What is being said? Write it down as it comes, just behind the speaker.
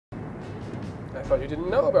I thought you didn't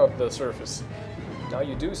know about the surface. Now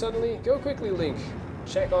you do suddenly? Go quickly, Link.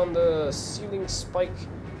 Check on the ceiling spike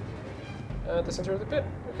at the center of the pit.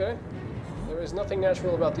 Okay. There is nothing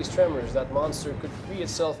natural about these tremors. That monster could free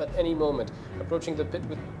itself at any moment. Approach the pit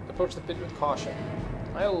with caution.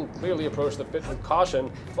 I'll clearly approach the pit with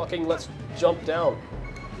caution. Fucking let's jump down.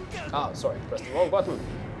 Ah, sorry, pressed the wrong button.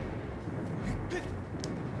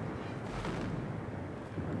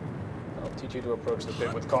 I'll teach you to approach the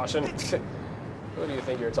pit with caution. Who do you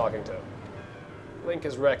think you're talking to? Link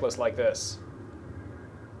is reckless like this.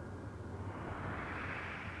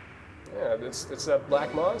 Yeah, it's that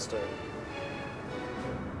black monster.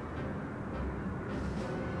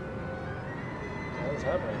 What's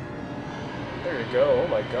happening? There you go. Oh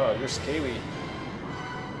my god, you're scaly.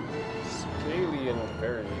 Scaly and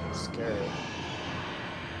very scary.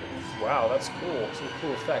 Wow, that's cool. Some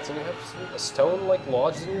cool effects. And you have a stone like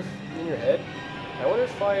lodged in your head. I wonder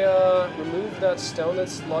if I remove that stone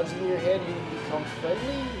that's lodged in your head, you become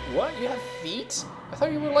friendly? What? You have feet? I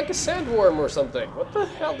thought you were like a sandworm or something. What the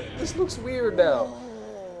hell? This looks weird now.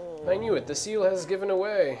 I knew it. The seal has given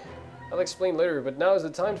away. I'll explain later, but now is the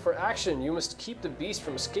time for action. You must keep the beast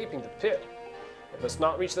from escaping the pit. It must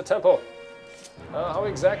not reach the temple. How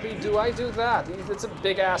exactly do I do that? It's a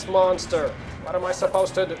big-ass monster. What am I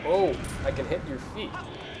supposed to do? Oh, I can hit your feet.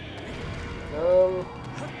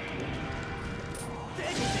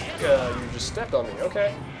 You just stepped on me.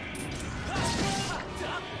 Okay.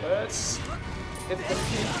 Let's hit the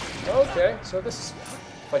feet. Okay, so this is...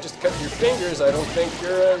 If I just cut your fingers, I don't think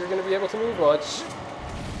you're going to be able to move much.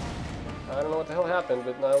 I don't know what the hell happened,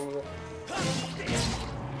 but now...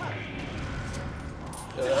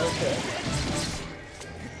 okay.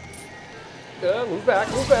 Move back,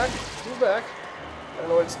 move back, move back. I don't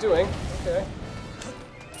know what it's doing. Okay.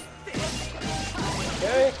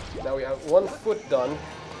 Okay, now we have one foot done.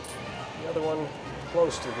 The other one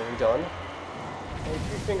close to being done. Only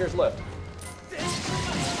 3 fingers left.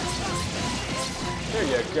 There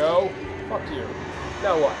you go. Fuck you.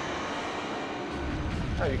 Now what?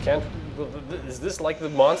 Now you can't... Is this like the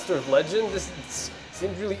monster of Legend? This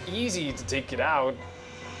seems really easy to take it out.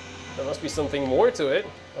 There must be something more to it.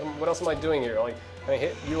 What else am I doing here? Like, can I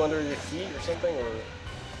hit you under your feet or something? Or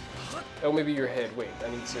oh, maybe your head. Wait, I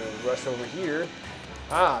need to rush over here.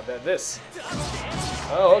 Ah, this.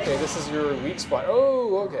 Oh, okay. This is your weak spot.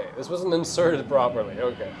 Oh, okay. This wasn't inserted properly.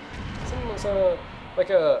 Okay. It's like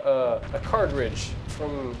a cartridge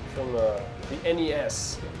from the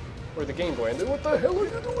NES. Or the Game Boy, and then what the hell are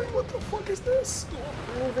you doing? What the fuck is this?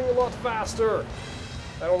 You're moving a lot faster.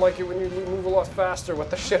 I don't like it when you move a lot faster. What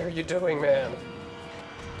the shit are you doing, man?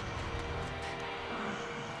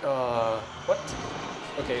 What?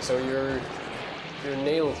 Okay, so your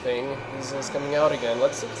nail thing is coming out again.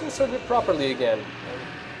 Let's insert it properly again.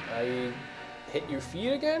 I hit your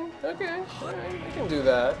feet again? Okay, alright, I can do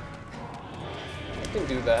that. I can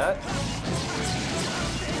do that.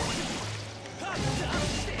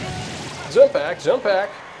 Jump back, jump back,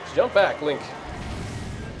 jump back, Link.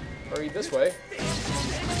 Hurry this way.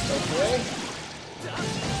 Okay.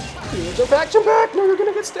 Jump back, jump back! No, you're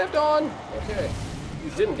gonna get stepped on! Okay.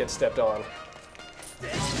 You didn't get stepped on.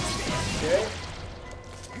 Okay.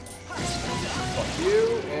 Fuck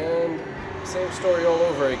you, and same story all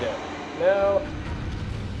over again. Now,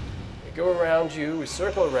 we go around you, we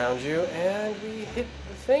circle around you, and we hit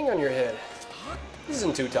the thing on your head. This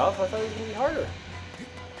isn't too tough, I thought it was gonna be harder.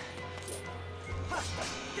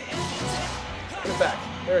 Put it back.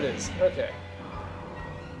 There it is. Okay.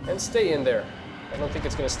 And stay in there. I don't think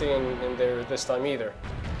it's going to stay in there this time either.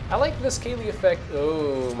 I like the scaly effect.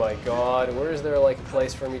 Oh my god. Where is there like a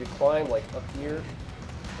place for me to climb? Like up here?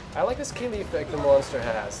 I like the scaly effect the monster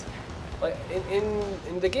has. Like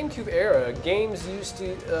in the GameCube era, games used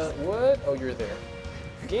to... what? Oh, you're there.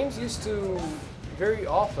 Games used to very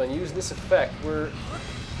often use this effect where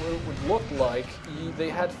it would look like they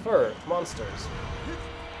had fur, monsters.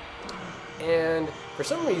 And for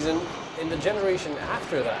some reason, in the generation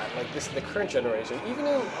after that, like the current generation, even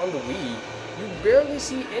on the Wii, you barely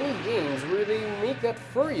see any games where they make that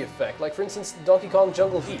furry effect. Like for instance, Donkey Kong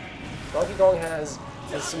Jungle Heat. Donkey Kong has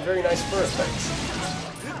some very nice fur effects.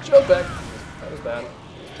 Jump back. That was bad.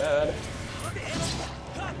 Bad.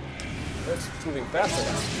 It's moving faster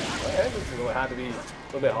now. Okay, it had to be a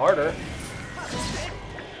little bit harder.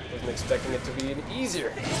 Wasn't expecting it to be any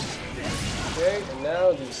easier. Okay, and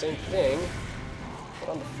now do the same thing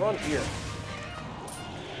on the front here.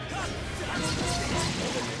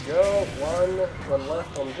 And there you go. One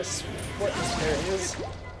left on this foot. There it is.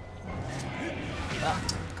 Ah,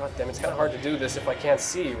 god damn, it's kind of hard to do this if I can't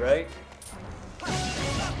see, right?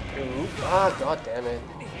 Ooh. Ah, god damn it.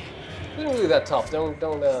 isn't really that tough. Don't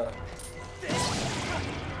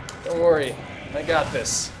worry. I got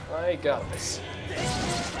this. I got this.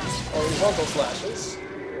 Horizontal slashes.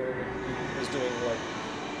 He was doing like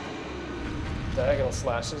diagonal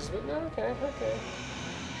slashes, but no, okay.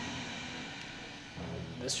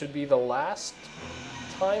 This should be the last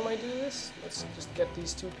time I do this. Let's just get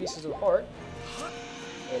these 2 pieces of heart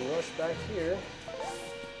and rush back here.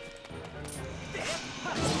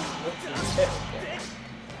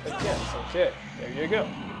 Okay. There you go.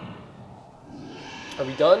 Are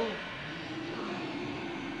we done?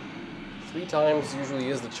 3 times usually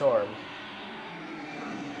is the charm.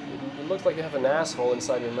 It looks like you have an asshole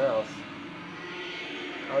inside your mouth.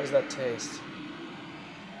 How does that taste?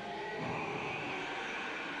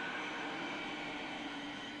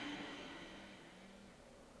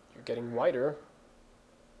 You're getting whiter.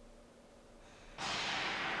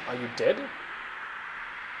 Are you dead?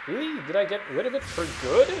 Really? Did I get rid of it for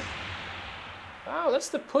good? Wow, that's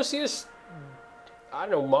the pussiest, I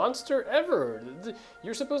don't know, monster ever.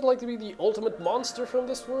 You're supposed to like to be the ultimate monster from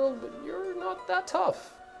this world, but you're not that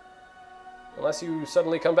tough. Unless you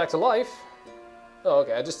suddenly come back to life. Oh,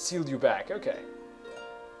 okay, I just sealed you back. Okay.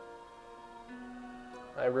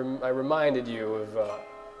 I reminded you of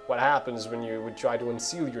what happens when you would try to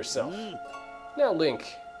unseal yourself. Now,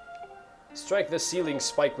 Link. Strike the sealing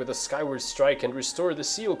spike with a skyward strike and restore the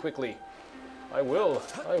seal quickly. I will,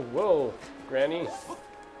 Granny.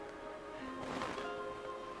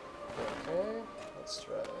 Okay, let's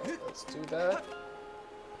try that. Let's do that.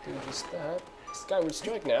 Do just that. Skyward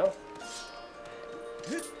strike now.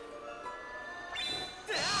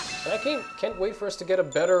 And I can't wait for us to get a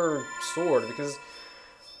better sword because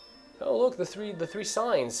oh look, the three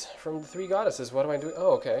signs from the 3 goddesses. What am I doing?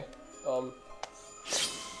 Oh, okay.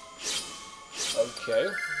 Okay,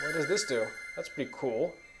 what does this do? That's pretty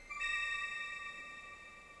cool.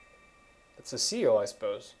 It's a seal, I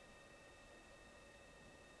suppose.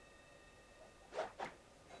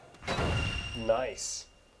 Nice.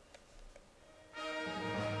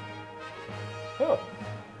 Huh.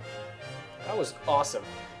 That was awesome.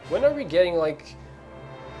 When are we getting, like,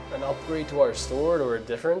 an upgrade to our sword or a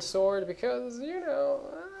different sword? Because, you know,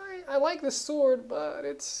 I like this sword, but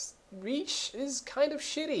its reach is kind of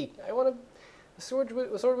shitty. I want a sword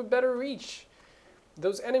with better reach.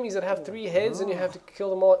 Those enemies that have 3 heads and you have to kill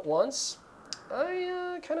them all at once,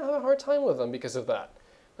 I kind of have a hard time with them because of that.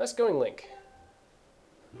 Nice going, Link.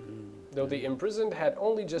 Though the imprisoned had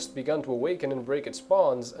only just begun to awaken and break its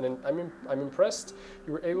bonds, and I'm impressed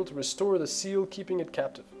you were able to restore the seal, keeping it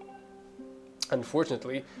captive.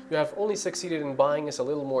 Unfortunately, you have only succeeded in buying us a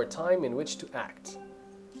little more time in which to act.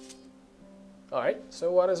 Alright,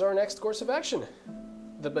 so what is our next course of action?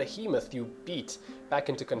 The behemoth you beat back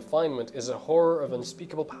into confinement is a horror of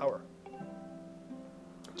unspeakable power.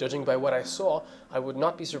 Judging by what I saw, I would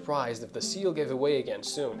not be surprised if the seal gave away again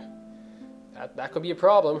soon. That could be a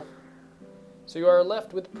problem. So you are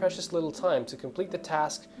left with precious little time to complete the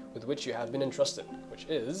task with which you have been entrusted, which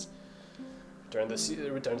is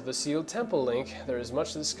return to the sealed temple, Link. There is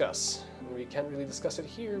much to discuss. And we can't really discuss it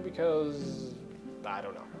here because I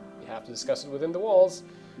don't know. You have to discuss it within the walls.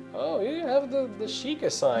 Oh, you have the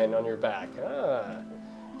Sheikah sign on your back. Ah,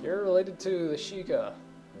 you're related to the Sheikah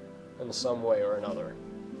in some way or another.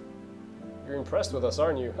 You're impressed with us,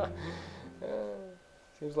 aren't you?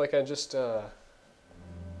 Seems like I just,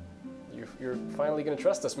 you're finally going to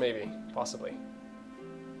trust us, maybe. Possibly.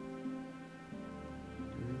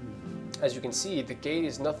 As you can see, the gate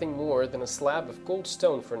is nothing more than a slab of cold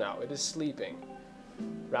stone for now. It is sleeping.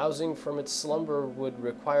 Rousing from its slumber would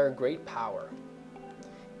require great power.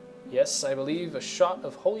 Yes, I believe a shot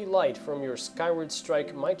of holy light from your skyward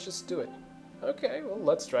strike might just do it. Okay, well,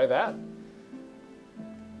 let's try that.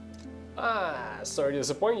 Ah, sorry to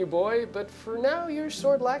disappoint you, boy, but for now your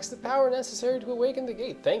sword lacks the power necessary to awaken the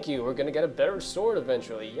gate. Thank you, we're gonna get a better sword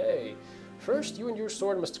eventually, yay. First, you and your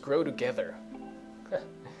sword must grow together.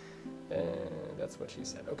 That's what she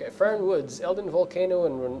said. Okay, Farron Woods, Elden Volcano,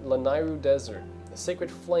 and Lanairu Desert. The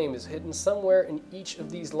sacred flame is hidden somewhere in each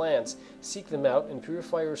of these lands. Seek them out and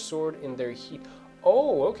purify your sword in their heat.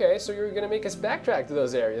 Oh, okay, so you're gonna make us backtrack to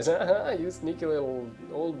those areas. You sneaky little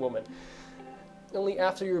old woman. Only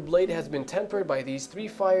after your blade has been tempered by these 3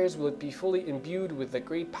 fires will it be fully imbued with the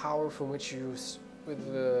great power from which you search.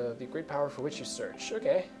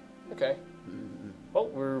 Okay, okay. Well,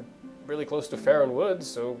 we're really close to Farron Woods,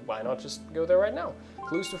 so why not just go there right now?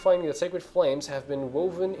 Clues to finding the sacred flames have been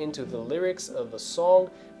woven into the lyrics of the song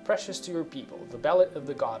Precious to Your People, the Ballad of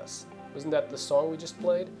the Goddess. Wasn't that the song we just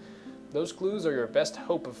played? Those clues are your best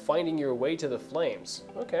hope of finding your way to the flames.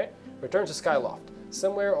 Okay, return to Skyloft.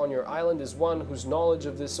 Somewhere on your island is one whose knowledge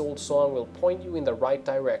of this old song will point you in the right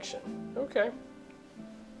direction. Okay.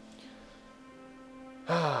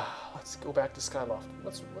 Let's go back to Skyloft.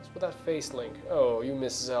 What's with that face, Link? Oh, you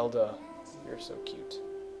miss Zelda. You're so cute.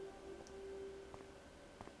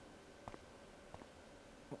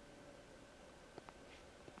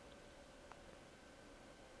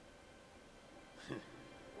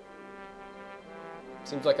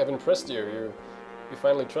 Seems like I've impressed you. You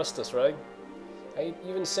finally trust us, right? I ain't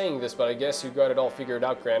even saying this, but I guess you got it all figured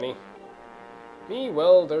out, Granny. Me?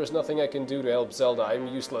 Well, there's nothing I can do to help Zelda. I'm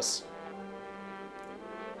useless.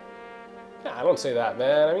 Yeah, don't say that,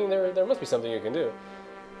 man. I mean, there must be something you can do.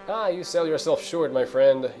 Ah, you sell yourself short, my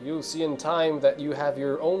friend. You'll see in time that you have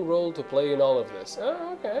your own role to play in all of this.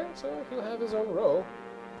 Oh, okay, so he'll have his own role.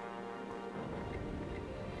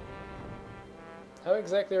 How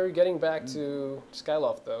exactly are you getting back to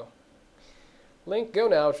Skyloft, though? Link, go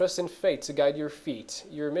now. Trust in fate to guide your feet.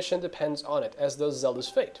 Your mission depends on it, as does Zelda's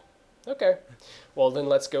fate. Okay. Well, then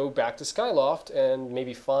let's go back to Skyloft and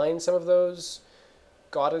maybe find some of those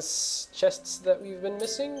goddess chests that we've been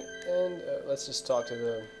missing. And let's just talk to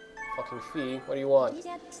the fucking Fee. What do you want?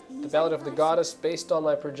 The Ballad of the Goddess, based on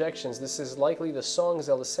my projections. This is likely the song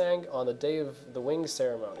Zelda sang on the day of the Wings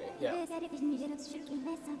ceremony. Yeah.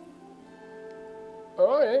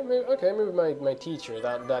 Alright, maybe my teacher,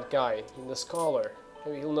 that guy, the scholar,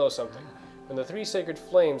 maybe he'll know something. When the three sacred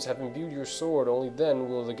flames have imbued your sword, only then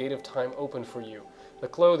will the gate of time open for you. The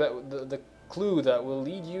clue that will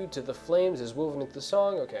lead you to the flames is woven into the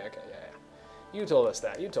song. Okay, yeah. You told us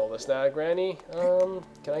that, Granny.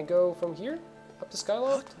 Can I go from here up to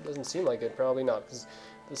Skyloft? Doesn't seem like it, probably not, because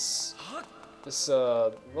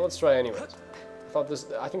well, let's try anyways.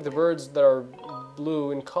 I think the birds that are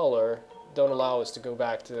blue in color don't allow us to go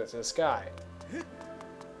back to the sky.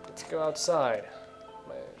 Let's go outside.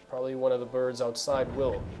 Probably one of the birds outside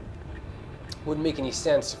will. Wouldn't make any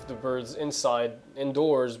sense if the birds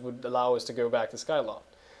indoors would allow us to go back to Skyloft.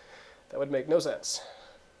 That would make no sense.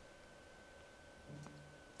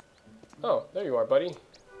 Oh, there you are, buddy.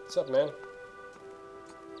 What's up, man?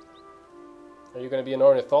 Are you going to be an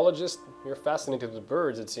ornithologist? You're fascinated with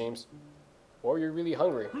birds, it seems. Or you're really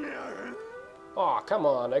hungry. Aw, oh, come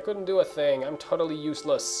on, I couldn't do a thing. I'm totally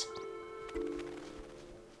useless.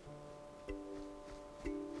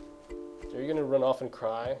 Are you gonna run off and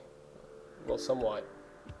cry? Well, somewhat.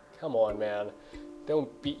 Come on, man. Don't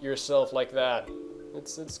beat yourself like that.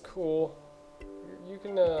 It's cool. You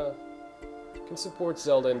can support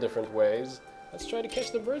Zelda in different ways. Let's try to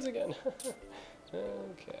catch the birds again.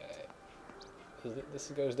 Okay. This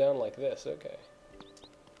goes down like this, okay.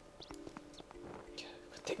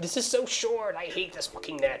 This is so short. I hate this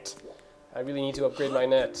fucking net. I really need to upgrade my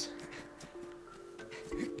net.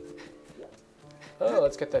 Oh,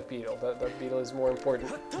 let's get that beetle. That beetle is more important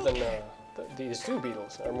than these two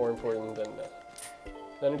beetles are more important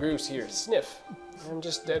than Groose here. Sniff. I'm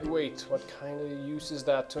just dead weight. What kind of use is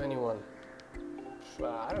that to anyone?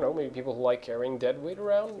 I don't know. Maybe people who like carrying dead weight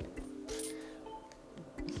around.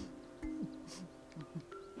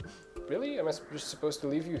 Really? Am I just supposed to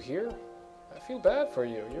leave you here? I feel bad for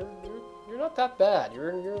you. You're not that bad.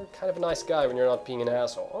 You're kind of a nice guy when you're not being an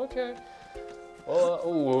asshole. Okay. Well,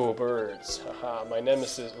 oh, birds. Haha, my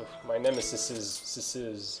nemesis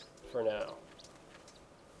is for now.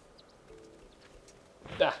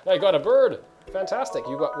 Ah, I got a bird. Fantastic.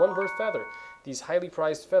 You got one bird feather. These highly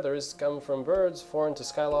prized feathers come from birds foreign to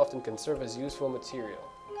Skyloft and can serve as useful material.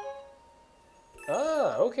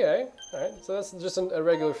 Ah, okay. All right. So that's just a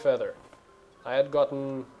regular feather. I had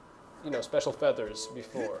gotten, special feathers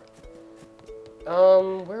before.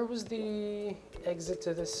 Where was the exit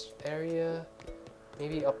to this area?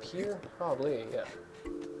 Maybe up here? Probably, yeah.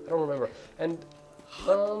 I don't remember. And,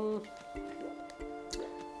 oh,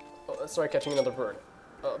 let's try catching another bird.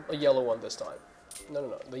 A yellow one this time.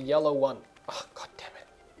 No, the yellow one. Oh, god damn it.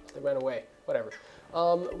 They ran away. Whatever.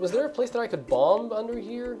 Was there a place that I could bomb under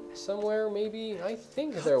here? Somewhere, maybe? I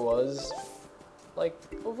think there was. Like,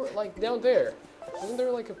 down there. Isn't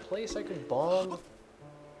there, like, a place I could bomb?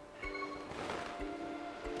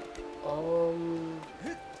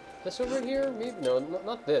 This over here? Maybe? No,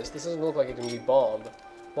 not this. This doesn't look like it can be bombed.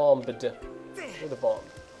 Bombed. With a bomb.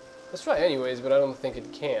 Let's try anyways, but I don't think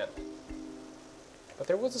it can. But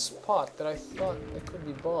there was a spot that I thought it could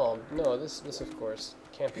be bombed. No, this of course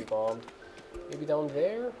can't be bombed. Maybe down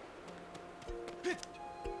there? Two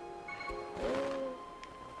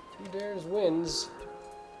dares wins.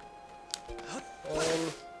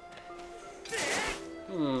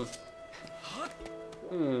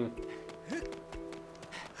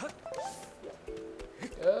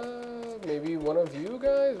 Maybe one of you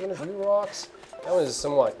guys? One of you rocks? That is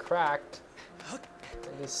somewhat cracked.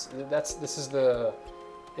 This is the,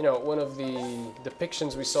 you know, one of the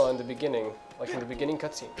depictions we saw in the beginning, like in the beginning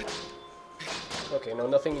cutscene. Okay, no,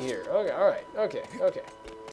 nothing here. Okay, all right. Okay, okay.